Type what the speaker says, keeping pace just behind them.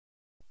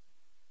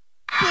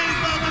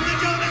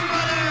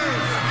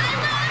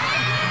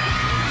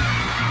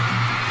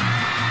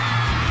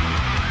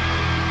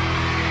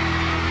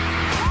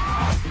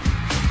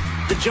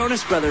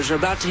Jonas brothers are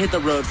about to hit the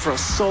road for a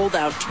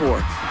sold-out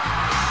tour.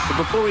 But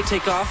before we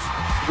take off,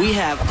 we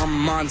have a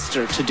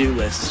monster to-do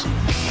list.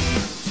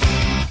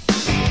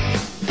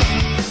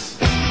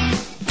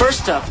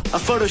 First up, a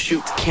photo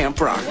shoot to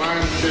Camp Rock. 1,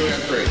 2,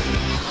 and 3.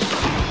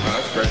 Oh,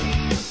 that's great.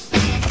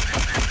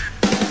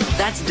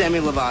 That's Demi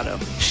Lovato.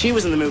 She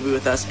was in the movie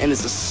with us and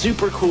is a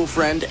super cool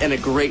friend and a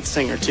great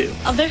singer, too.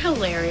 Oh, they're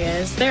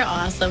hilarious. They're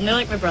awesome. They're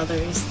like my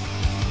brothers.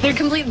 They're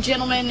complete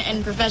gentlemen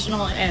and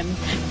professional, and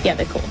yeah,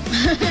 they're cool.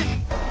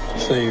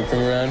 So you're from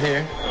around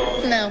here?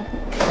 No.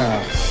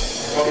 Oh.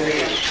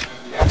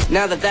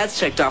 Now that that's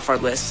checked off our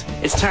list,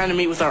 it's time to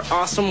meet with our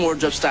awesome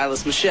wardrobe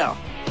stylist, Michelle.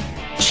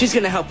 She's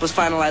going to help us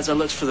finalize our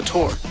looks for the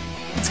tour.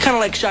 It's kind of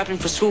like shopping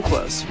for school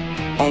clothes,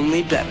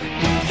 only better.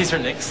 These are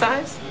Nick's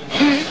size?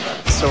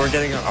 So we're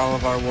getting all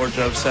of our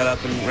wardrobe set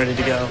up and ready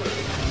to go.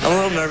 I'm a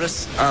little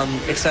nervous,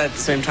 excited at the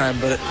same time,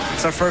 but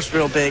it's our first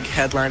real big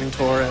headlining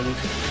tour and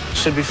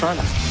should be fun.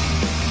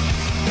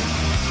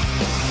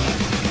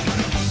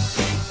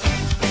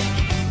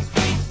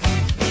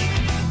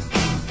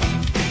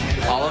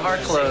 All of our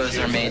clothes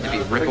are made to be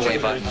rip-away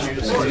buttons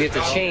because we have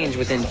to change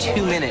within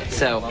 2 minutes,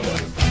 so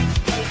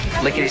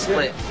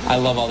lickety-split. I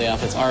love all the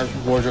outfits. Our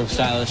wardrobe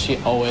stylist, she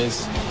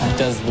always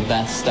does the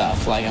best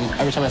stuff. Like,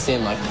 every time I see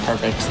him, like,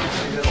 perfect.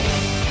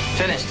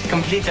 Finished.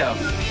 Completo.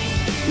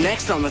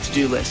 Next on the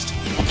to-do list,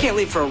 can't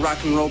leave for a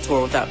rock and roll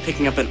tour without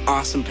picking up an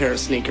awesome pair of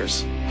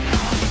sneakers.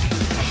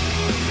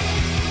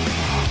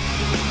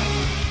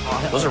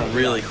 Those are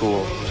really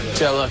cool.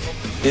 Joe, look.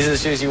 These are the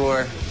shoes you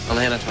wore on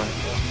the Hannah tour.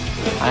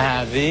 I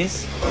have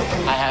these.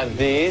 I have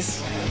these.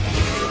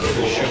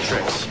 Shoe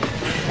tricks.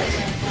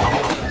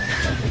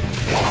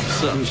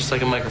 So I'm just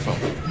like a microphone.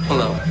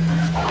 Hello.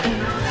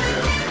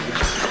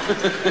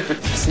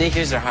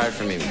 Sneakers are hard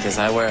for me because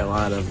I wear a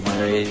lot of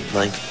very,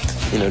 like,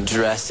 you know,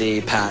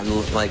 dressy,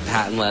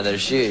 patent leather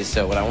shoes.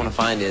 So what I want to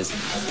find is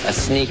a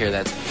sneaker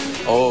that's,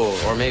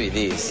 or maybe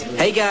these.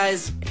 Hey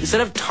guys,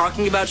 instead of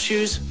talking about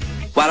shoes,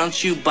 why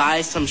don't you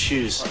buy some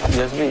shoes?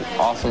 This would be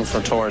awesome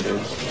for tour, dude.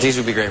 These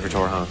would be great for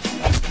tour, huh?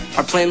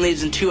 Our plane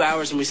leaves in 2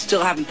 hours and we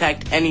still haven't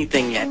packed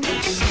anything yet.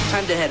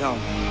 Time to head home.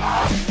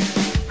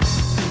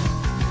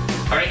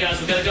 All right,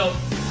 guys, we gotta go.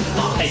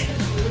 Hey,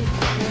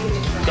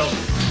 go.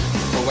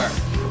 For where?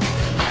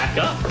 Back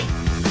up.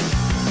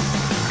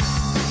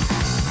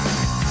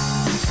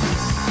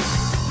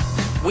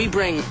 We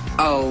bring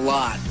a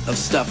lot of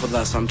stuff with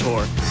us on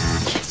tour.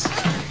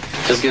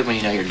 Feels good when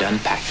you know you're done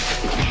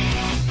packing.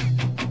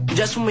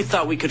 Just when we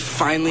thought we could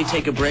finally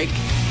take a break,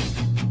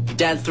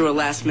 Dad threw a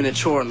last-minute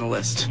chore on the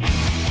list.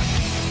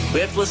 We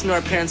have to listen to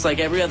our parents like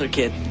every other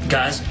kid.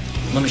 Guys,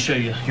 let me show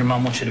you. Your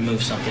mom wants you to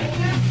move something.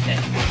 Okay.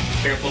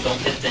 Careful, don't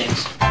hit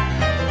things.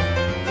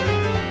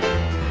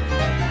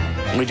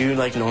 We do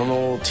like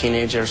normal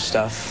teenager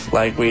stuff,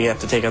 like we have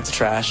to take out the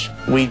trash.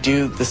 We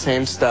do the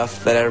same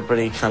stuff that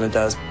everybody kind of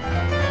does.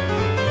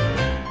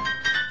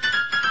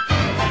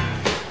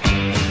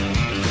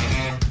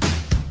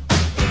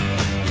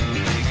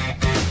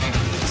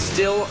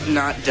 Still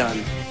not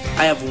done.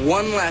 I have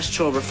one last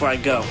chore before I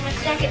go.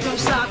 Second, no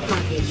sock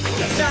monkey.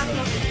 Sock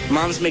monkey.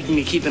 Mom's making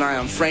me keep an eye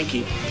on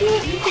Frankie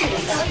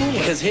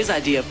because his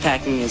idea of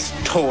packing is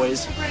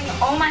toys,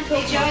 All my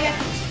toys.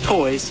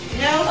 toys,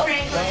 No,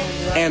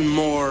 Frankie. and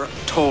more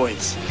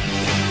toys.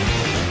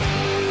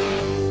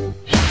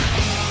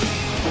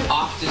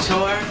 Off to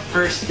tour,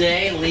 first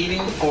day,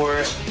 leaving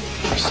for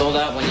sold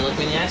out when you look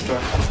me in the eye store.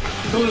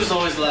 Who's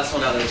always the last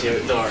one out of the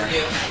door?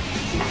 You.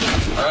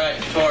 All right,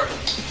 tour.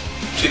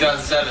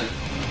 2007.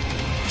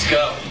 Let's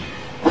go.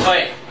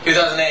 Wait,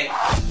 2008.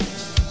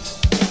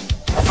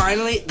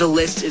 Finally, the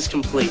list is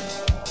complete.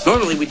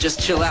 Normally we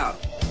just chill out,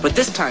 but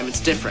this time it's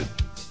different.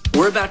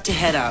 We're about to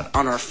head out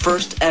on our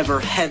first ever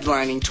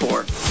headlining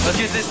tour. Let's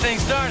get this thing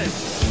started.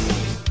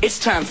 It's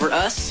time for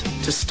us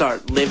to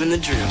start living the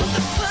dream.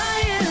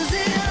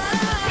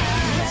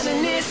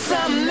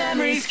 Some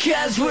memories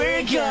 'cause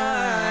we're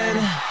gone.